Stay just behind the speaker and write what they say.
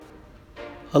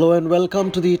Hello and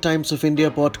welcome to the Times of India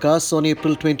podcast on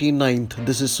April 29th.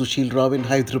 This is Sushil Rao in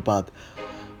Hyderabad.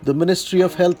 The Ministry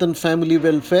of Health and Family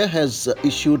Welfare has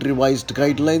issued revised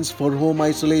guidelines for home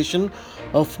isolation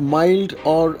of mild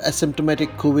or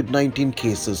asymptomatic COVID 19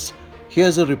 cases.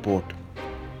 Here's a report.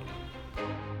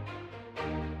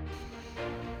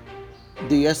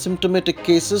 The asymptomatic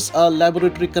cases are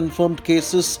laboratory confirmed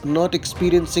cases not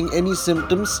experiencing any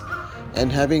symptoms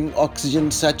and having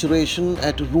oxygen saturation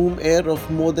at room air of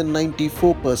more than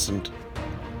 94%.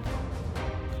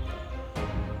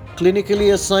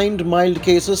 Clinically assigned mild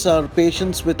cases are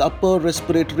patients with upper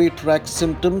respiratory tract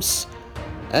symptoms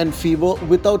and fever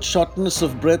without shortness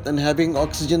of breath and having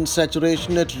oxygen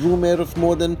saturation at room air of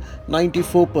more than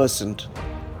 94%.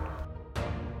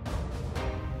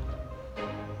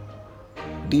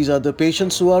 These are the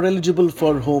patients who are eligible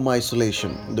for home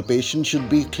isolation. The patient should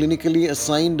be clinically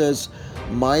assigned as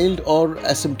mild or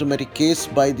asymptomatic case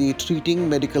by the treating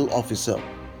medical officer.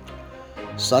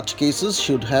 Such cases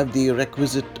should have the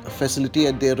requisite facility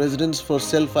at their residence for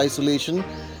self-isolation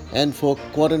and for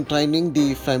quarantining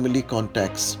the family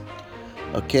contacts.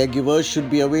 A caregiver should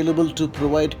be available to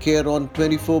provide care on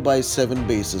 24 by 7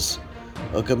 basis.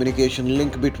 A communication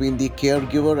link between the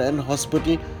caregiver and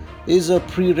hospital is a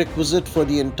prerequisite for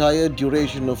the entire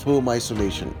duration of home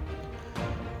isolation.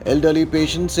 Elderly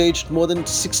patients aged more than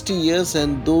 60 years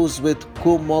and those with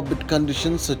comorbid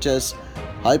conditions such as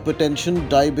hypertension,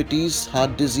 diabetes,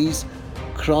 heart disease,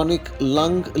 chronic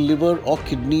lung, liver or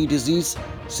kidney disease,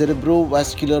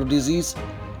 cerebrovascular disease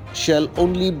shall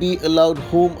only be allowed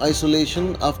home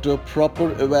isolation after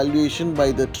proper evaluation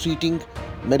by the treating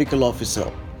medical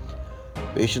officer.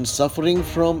 Patients suffering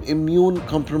from immune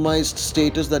compromised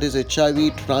status, that is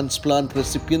HIV, transplant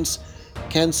recipients,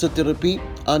 cancer therapy,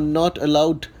 are not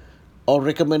allowed or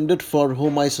recommended for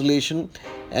home isolation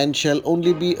and shall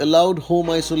only be allowed home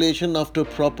isolation after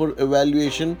proper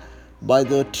evaluation by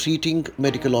the treating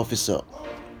medical officer.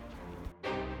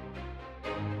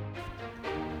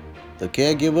 The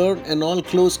caregiver and all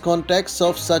close contacts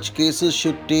of such cases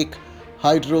should take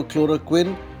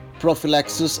hydrochloroquine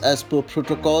prophylaxis as per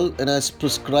protocol and as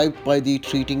prescribed by the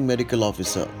treating medical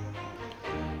officer.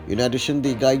 In addition,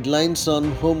 the guidelines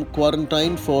on home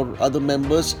quarantine for other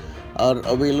members are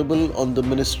available on the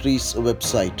ministry's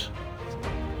website.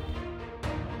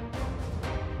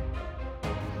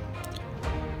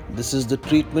 This is the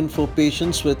treatment for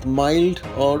patients with mild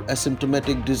or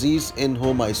asymptomatic disease in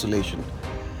home isolation.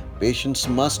 Patients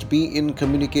must be in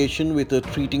communication with a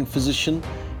treating physician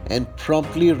and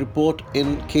promptly report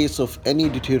in case of any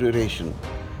deterioration.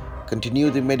 Continue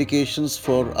the medications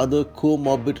for other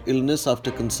comorbid illness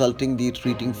after consulting the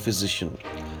treating physician.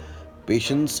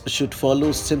 Patients should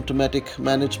follow symptomatic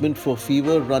management for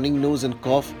fever, running nose and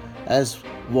cough as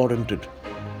warranted.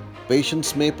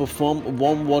 Patients may perform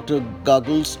warm water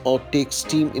gargles or take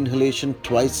steam inhalation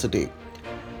twice a day.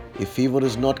 If fever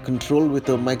is not controlled with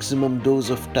a maximum dose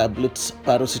of tablets,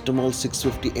 paracetamol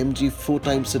 650 mg 4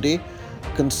 times a day,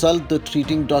 consult the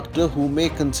treating doctor who may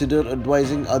consider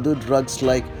advising other drugs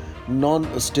like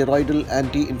non-steroidal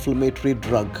anti-inflammatory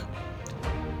drug.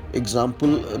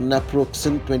 Example,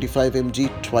 naproxen 25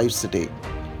 mg twice a day.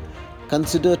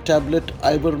 Consider tablet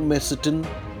ivermectin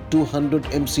 200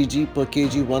 mcg per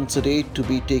kg once a day to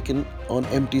be taken on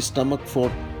empty stomach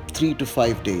for 3 to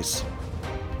 5 days.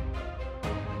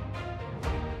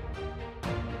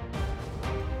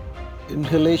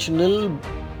 Inhalational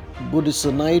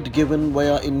budesonide given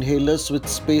via inhalers with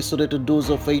spacer-rated dose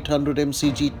of 800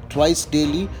 mcg twice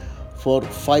daily for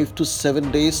 5 to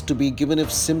 7 days to be given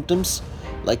if symptoms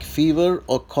like fever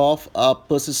or cough are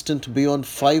persistent beyond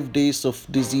 5 days of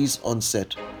disease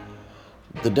onset.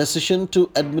 The decision to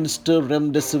administer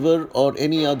remdesivir or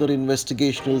any other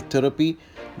investigational therapy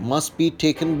must be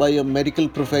taken by a medical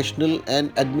professional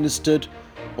and administered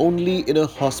only in a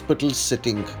hospital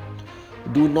setting.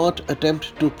 Do not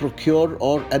attempt to procure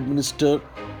or administer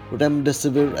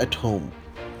remdesivir at home.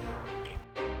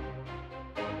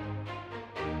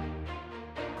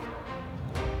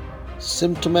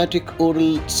 Symptomatic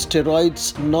oral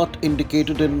steroids not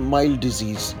indicated in mild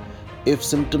disease. If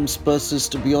symptoms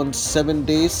persist beyond 7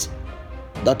 days,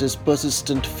 that is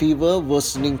persistent fever,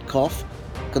 worsening cough,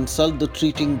 consult the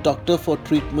treating doctor for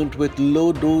treatment with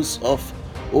low dose of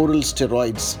oral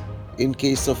steroids. In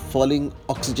case of falling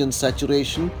oxygen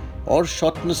saturation or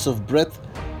shortness of breath,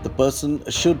 the person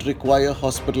should require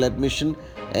hospital admission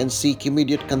and seek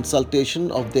immediate consultation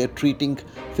of their treating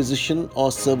physician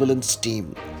or surveillance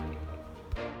team.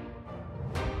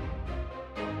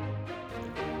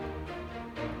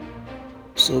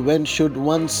 So, when should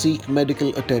one seek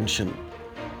medical attention?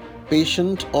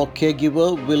 Patient or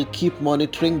caregiver will keep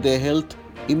monitoring their health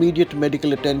Immediate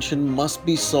medical attention must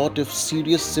be sought if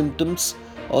serious symptoms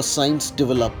or signs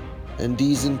develop, and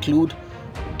these include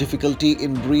difficulty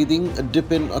in breathing, a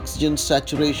dip in oxygen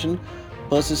saturation,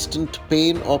 persistent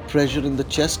pain or pressure in the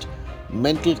chest,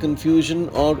 mental confusion,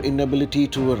 or inability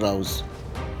to arouse.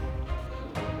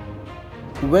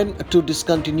 When to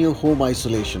discontinue home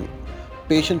isolation?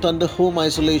 Patient under home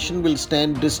isolation will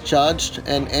stand discharged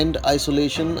and end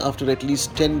isolation after at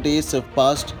least 10 days have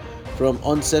passed from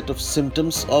onset of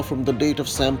symptoms or from the date of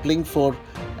sampling for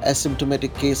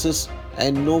asymptomatic cases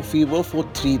and no fever for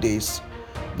 3 days.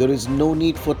 There is no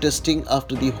need for testing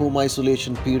after the home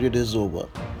isolation period is over.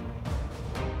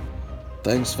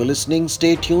 Thanks for listening.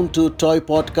 Stay tuned to Toy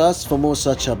Podcast for more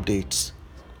such updates.